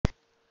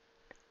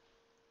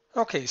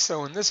Okay,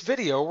 so in this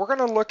video, we're going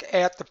to look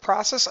at the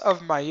process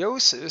of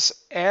meiosis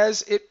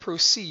as it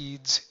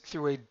proceeds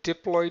through a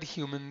diploid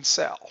human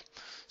cell.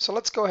 So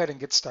let's go ahead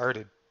and get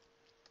started.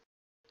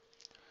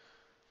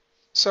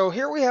 So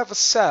here we have a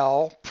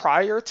cell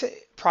prior to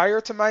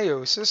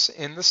meiosis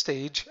in the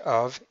stage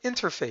of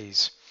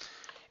interphase.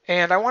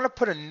 And I want to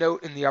put a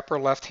note in the upper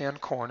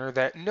left-hand corner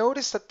that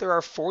notice that there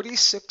are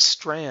 46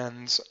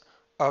 strands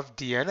of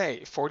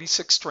DNA,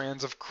 46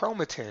 strands of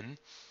chromatin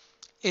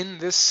in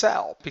this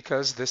cell,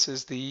 because this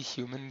is the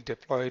human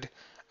diploid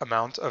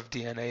amount of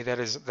DNA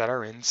that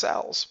are in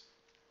cells.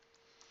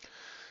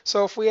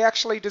 So if we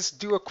actually just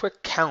do a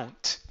quick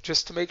count,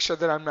 just to make sure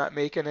that I'm not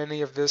making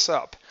any of this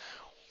up,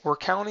 we're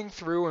counting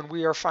through and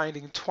we are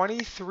finding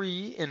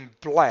 23 in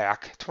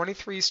black,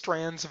 23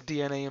 strands of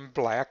DNA in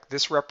black.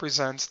 This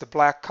represents, the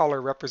black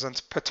color represents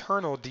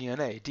paternal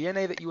DNA,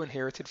 DNA that you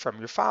inherited from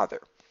your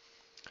father.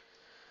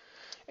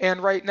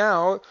 And right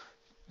now,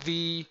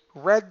 the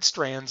red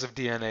strands of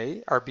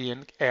DNA are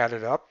being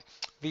added up.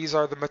 These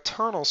are the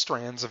maternal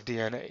strands of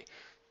DNA.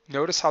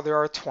 Notice how there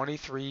are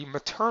 23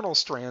 maternal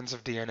strands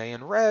of DNA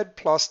in red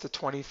plus the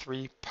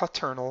 23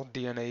 paternal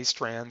DNA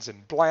strands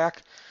in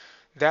black.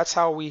 That's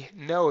how we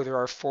know there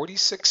are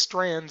 46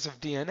 strands of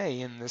DNA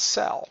in this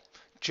cell,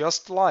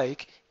 just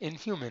like in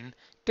human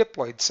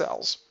diploid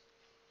cells.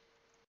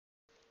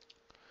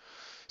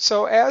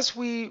 So as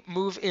we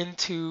move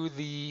into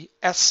the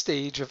S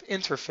stage of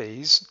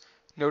interphase,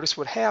 notice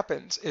what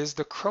happens is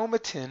the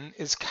chromatin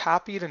is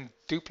copied and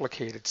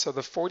duplicated. So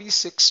the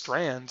 46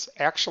 strands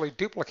actually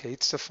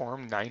duplicates to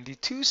form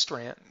 92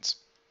 strands.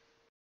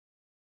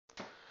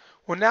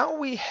 Well, now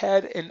we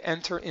head and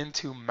enter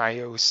into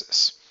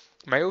meiosis.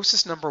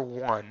 Meiosis number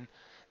one.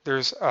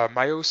 There's a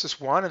meiosis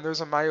 1 and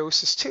there's a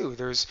meiosis 2.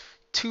 There's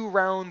 2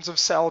 rounds of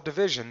cell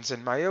divisions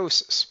in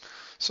meiosis.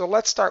 So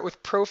let's start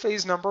with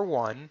prophase number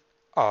 1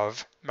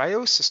 of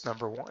meiosis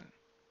number 1.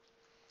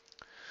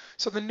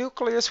 So the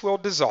nucleus will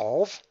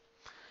dissolve,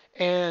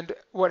 and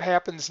what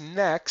happens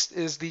next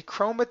is the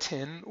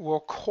chromatin will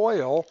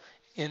coil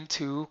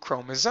into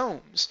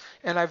chromosomes.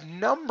 And I've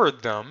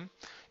numbered them.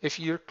 If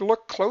you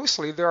look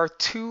closely, there are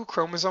 2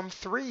 chromosome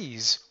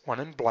 3s, one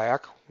in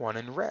black, one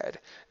in red.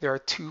 There are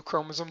 2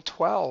 chromosome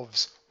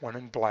 12s, one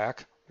in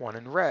black, one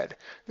in red.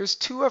 There's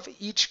 2 of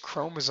each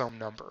chromosome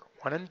number,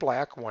 one in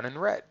black, one in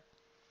red.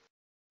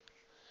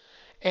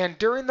 And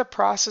during the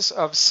process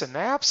of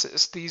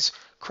synapsis, these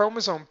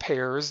chromosome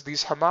pairs,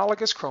 these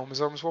homologous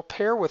chromosomes, will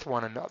pair with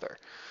one another.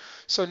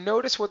 So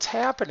notice what's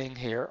happening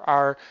here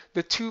are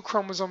the 2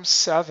 chromosome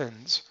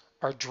 7s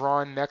are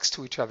drawn next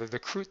to each other. The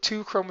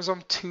 2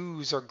 chromosome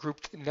 2s are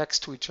grouped next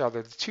to each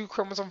other. The 2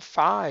 chromosome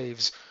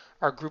 5s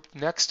are grouped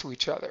next to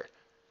each other.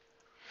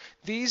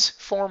 These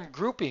form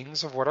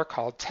groupings of what are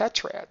called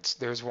tetrads.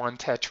 There's one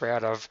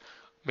tetrad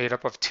made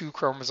up of 2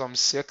 chromosome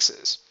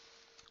 6s.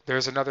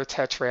 There's another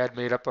tetrad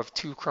made up of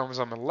 2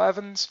 chromosome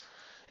 11s,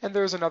 and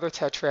there's another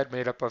tetrad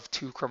made up of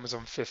 2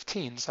 chromosome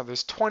 15s. Now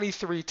there's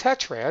 23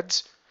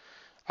 tetrads.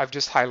 I've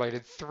just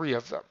highlighted 3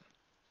 of them.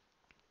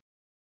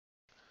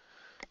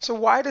 So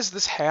why does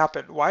this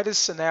happen? Why does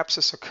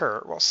synapsis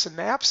occur? Well,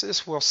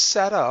 synapsis will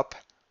set up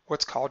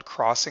what's called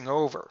crossing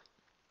over.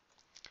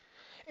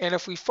 And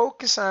if we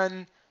focus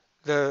on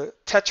the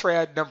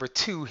tetrad number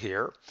 2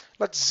 here,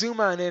 let's zoom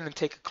on in and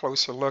take a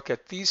closer look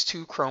at these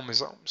 2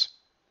 chromosomes.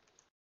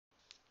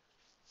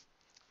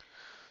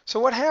 So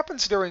what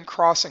happens during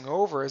crossing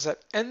over is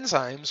that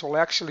enzymes will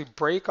actually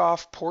break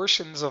off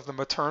portions of the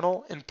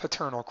maternal and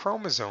paternal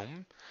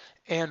chromosome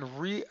and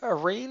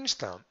rearrange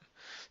them.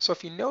 So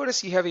if you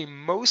notice, you have a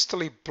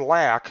mostly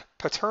black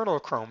paternal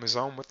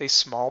chromosome with a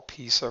small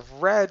piece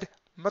of red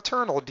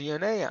maternal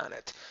DNA on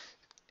it.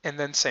 And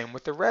then same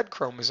with the red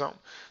chromosome.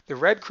 The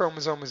red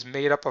chromosome is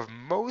made up of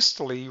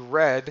mostly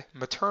red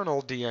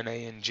maternal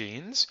DNA and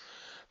genes,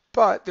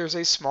 but there's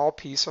a small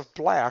piece of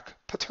black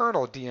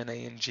paternal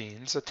DNA and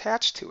genes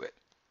attached to it.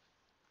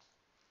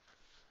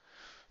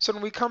 So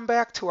when we come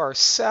back to our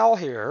cell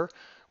here,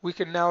 we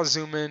can now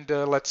zoom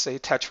into, let's say,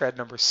 tetrad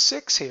number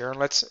 6 here, and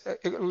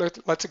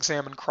let's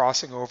examine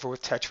crossing over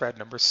with tetrad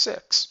number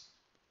 6.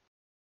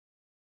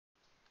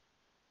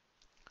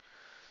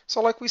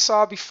 So like we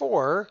saw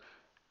before,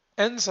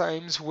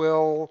 enzymes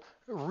will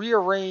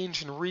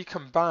rearrange and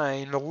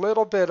recombine a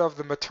little bit of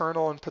the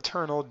maternal and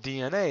paternal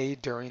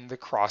DNA during the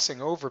crossing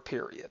over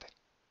period.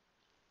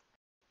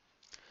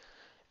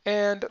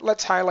 And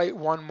let's highlight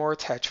one more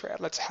tetrad.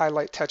 Let's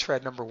highlight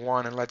tetrad number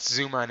 1 and let's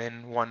zoom on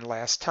in one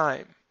last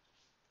time.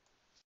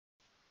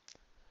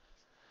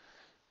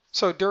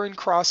 So during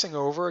crossing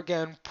over,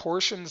 again,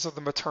 portions of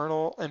the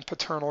maternal and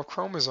paternal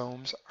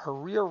chromosomes are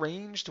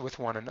rearranged with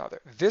one another.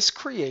 This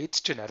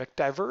creates genetic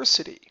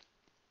diversity.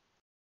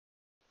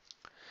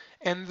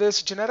 And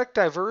this genetic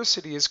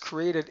diversity is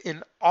created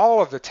in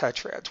all of the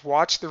tetrads.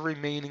 Watch the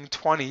remaining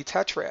 20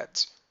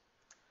 tetrads.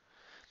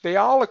 They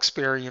all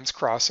experience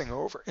crossing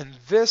over, and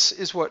this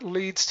is what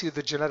leads to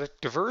the genetic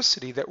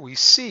diversity that we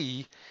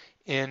see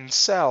in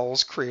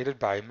cells created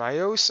by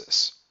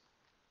meiosis.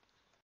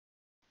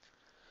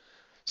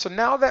 So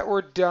now that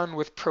we're done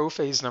with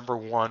prophase number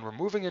one, we're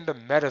moving into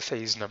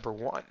metaphase number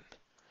one.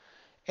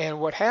 And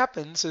what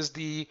happens is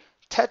the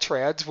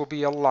tetrads will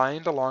be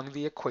aligned along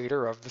the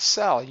equator of the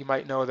cell. You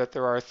might know that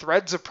there are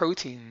threads of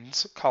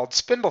proteins called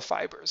spindle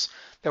fibers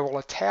that will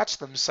attach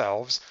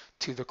themselves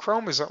to the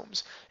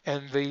chromosomes.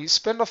 And the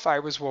spindle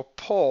fibers will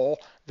pull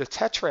the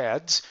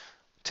tetrads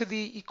to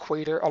the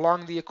equator,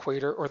 along the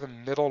equator or the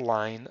middle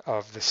line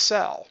of the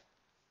cell.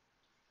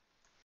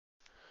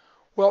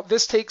 Well,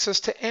 this takes us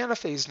to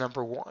anaphase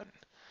number one.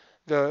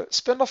 The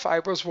spindle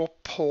fibers will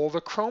pull the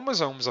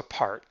chromosomes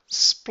apart,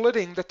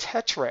 splitting the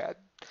tetrad.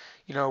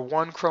 You know,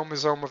 one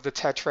chromosome of the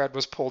tetrad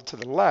was pulled to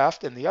the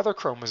left and the other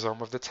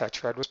chromosome of the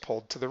tetrad was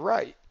pulled to the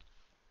right.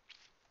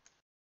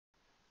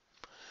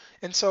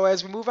 And so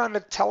as we move on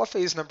to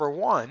telophase number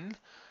one,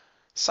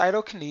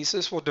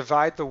 cytokinesis will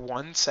divide the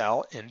one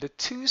cell into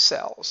two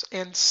cells,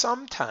 and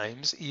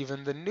sometimes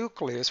even the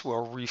nucleus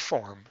will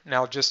reform.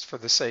 Now, just for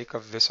the sake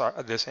of this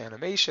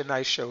animation,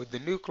 I showed the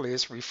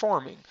nucleus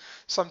reforming.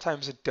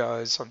 Sometimes it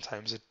does,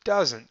 sometimes it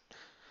doesn't.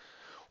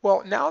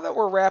 Well, now that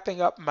we're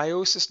wrapping up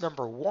meiosis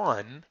number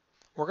one,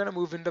 we're going to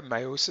move into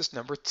meiosis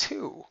number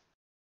two.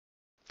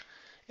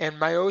 And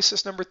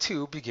meiosis number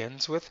two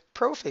begins with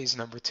prophase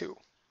number two.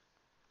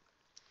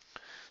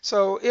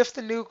 So if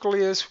the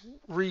nucleus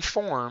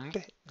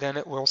reformed, then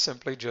it will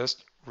simply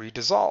just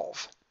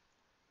redissolve.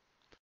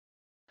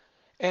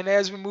 And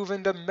as we move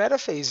into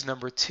metaphase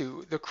number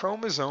two, the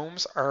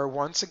chromosomes are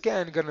once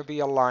again going to be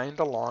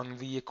aligned along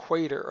the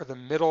equator or the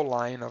middle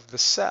line of the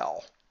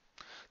cell.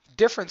 The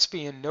difference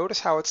being, notice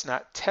how it's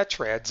not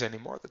tetrads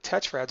anymore. The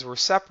tetrads were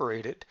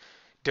separated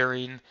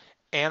during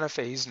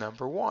anaphase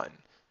number one.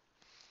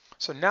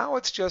 So now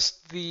it's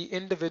just the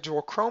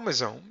individual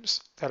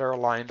chromosomes that are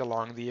aligned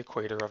along the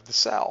equator of the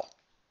cell.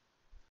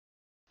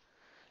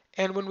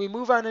 And when we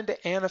move on into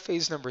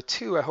anaphase number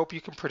two, I hope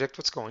you can predict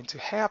what's going to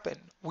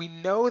happen. We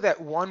know that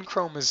one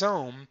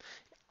chromosome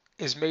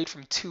is made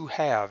from two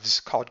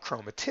halves called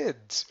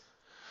chromatids.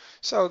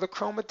 So the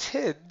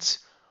chromatids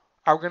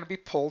are going to be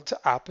pulled to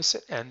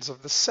opposite ends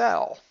of the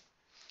cell.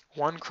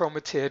 One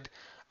chromatid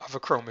of a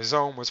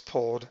chromosome was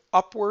pulled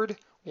upward,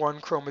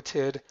 one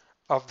chromatid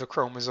of the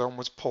chromosome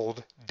was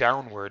pulled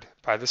downward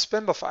by the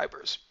spindle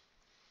fibers.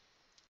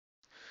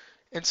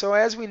 And so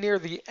as we near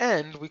the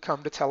end, we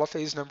come to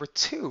telophase number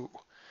two.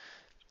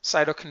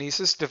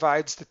 Cytokinesis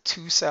divides the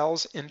two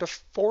cells into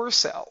four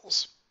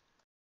cells.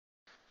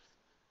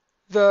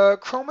 The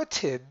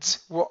chromatids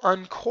will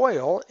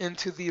uncoil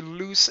into the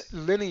loose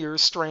linear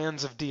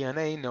strands of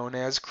DNA known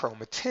as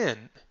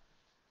chromatin.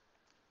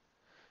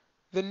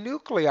 The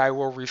nuclei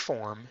will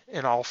reform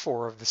in all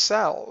four of the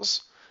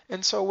cells.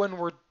 And so when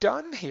we're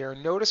done here,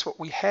 notice what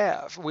we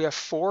have. We have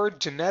four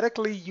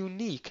genetically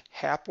unique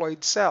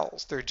haploid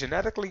cells. They're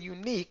genetically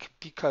unique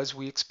because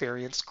we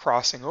experienced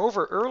crossing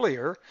over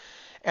earlier,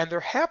 and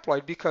they're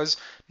haploid because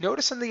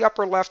notice in the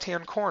upper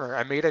left-hand corner,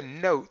 I made a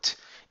note.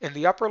 In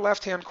the upper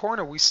left-hand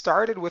corner, we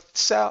started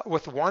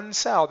with one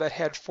cell that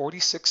had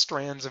 46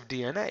 strands of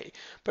DNA.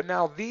 But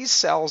now these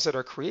cells that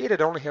are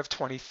created only have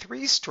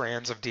 23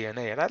 strands of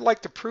DNA, and I'd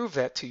like to prove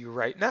that to you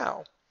right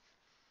now.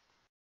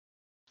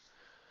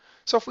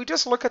 So if we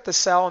just look at the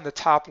cell in the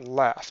top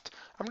left,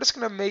 I'm just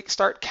going to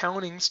start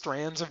counting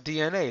strands of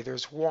DNA.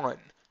 There's 1,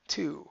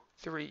 2,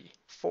 3,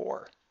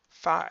 4,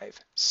 5,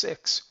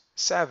 6,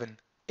 7,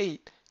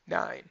 8,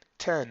 9,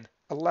 10,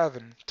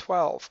 11,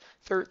 12,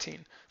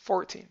 13,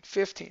 14,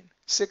 15,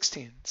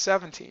 16,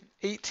 17,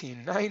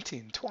 18,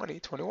 19, 20,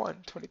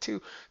 21,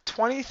 22,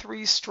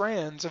 23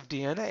 strands of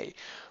DNA.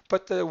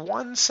 But the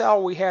one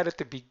cell we had at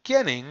the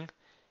beginning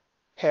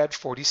had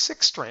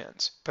 46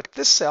 strands, but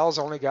this cell's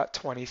only got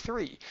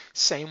 23.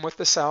 Same with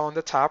the cell on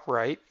the top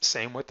right,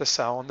 same with the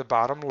cell on the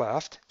bottom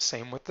left,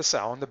 same with the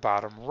cell on the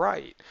bottom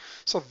right.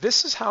 So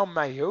this is how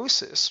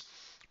meiosis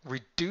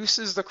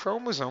reduces the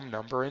chromosome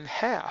number in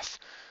half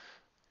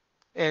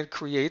and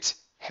creates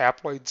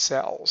haploid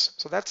cells.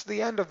 So that's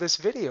the end of this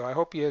video. I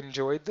hope you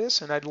enjoyed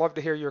this, and I'd love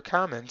to hear your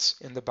comments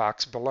in the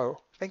box below.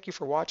 Thank you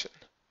for watching.